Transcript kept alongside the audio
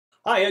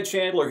Hi, Ed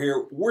Chandler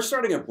here. We're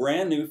starting a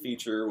brand new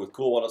feature with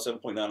Kool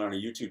 107.9 on our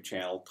YouTube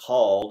channel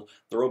called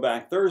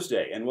Throwback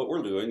Thursday. And what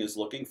we're doing is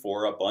looking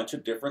for a bunch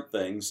of different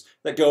things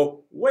that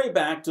go way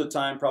back to the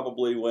time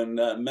probably when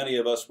many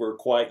of us were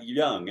quite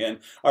young. And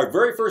our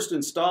very first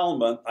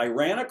installment, I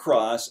ran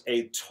across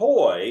a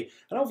toy.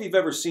 I don't know if you've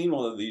ever seen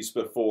one of these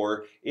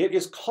before. It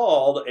is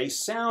called a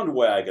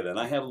Soundwagon. And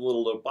I have a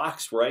little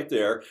box right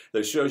there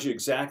that shows you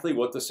exactly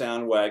what the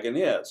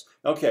Soundwagon is.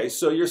 Okay,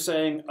 so you're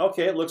saying,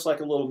 okay, it looks like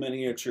a little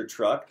miniature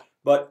truck,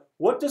 but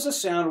what does a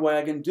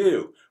Soundwagon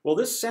do? Well,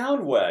 this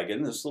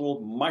Soundwagon, this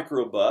little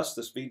microbus,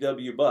 this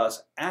VW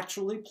bus,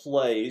 actually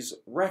plays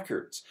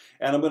records.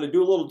 And I'm going to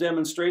do a little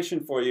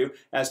demonstration for you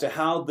as to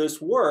how this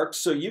works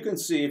so you can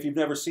see if you've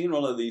never seen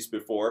one of these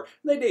before.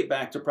 They date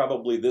back to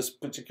probably this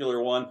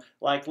particular one,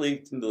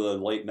 likely into the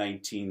late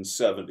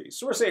 1970s.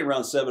 So we're saying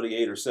around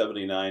 78 or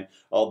 79,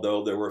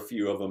 although there were a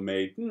few of them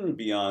made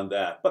beyond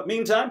that. But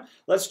meantime,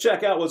 let's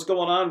check out what's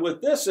going on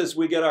with this as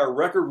we get our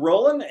record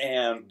rolling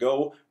and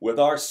go with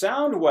our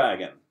Soundwagon.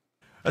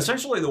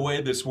 Essentially, the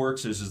way this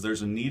works is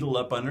there's a needle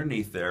up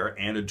underneath there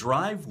and a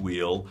drive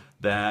wheel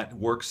that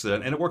works,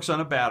 and it works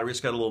on a battery. It's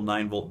got a little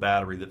 9-volt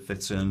battery that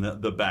fits in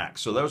the back.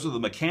 So those are the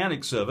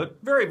mechanics of it.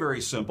 Very, very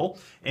simple.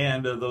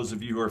 And those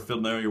of you who are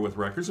familiar with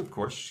records, of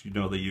course, you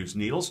know they use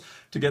needles.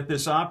 To get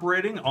this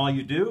operating, all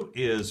you do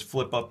is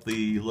flip up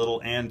the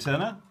little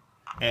antenna,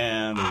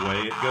 and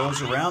away it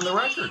goes around the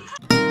record.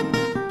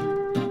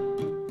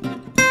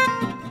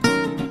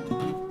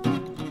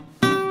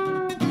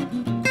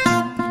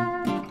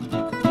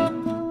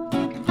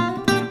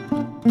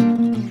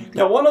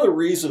 Now, one of the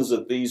reasons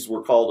that these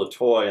were called a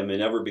toy and they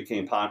never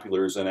became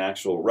popular as an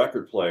actual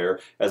record player,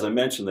 as I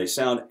mentioned, they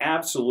sound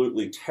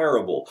absolutely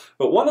terrible.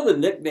 But one of the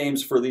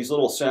nicknames for these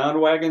little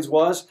Soundwagons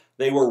was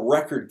they were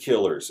record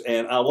killers.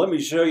 And let me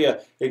show you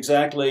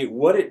exactly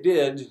what it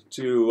did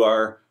to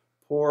our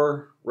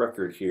poor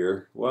record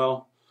here.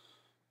 Well,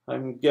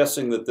 I'm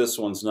guessing that this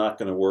one's not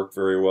going to work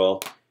very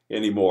well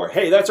anymore.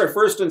 Hey, that's our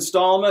first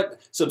installment.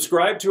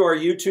 Subscribe to our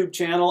YouTube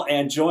channel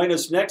and join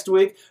us next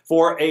week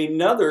for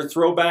another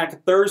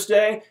Throwback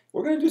Thursday.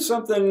 We're going to do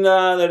something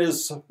that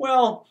is,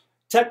 well,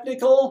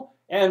 technical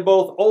and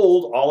both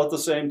old all at the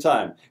same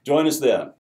time. Join us then.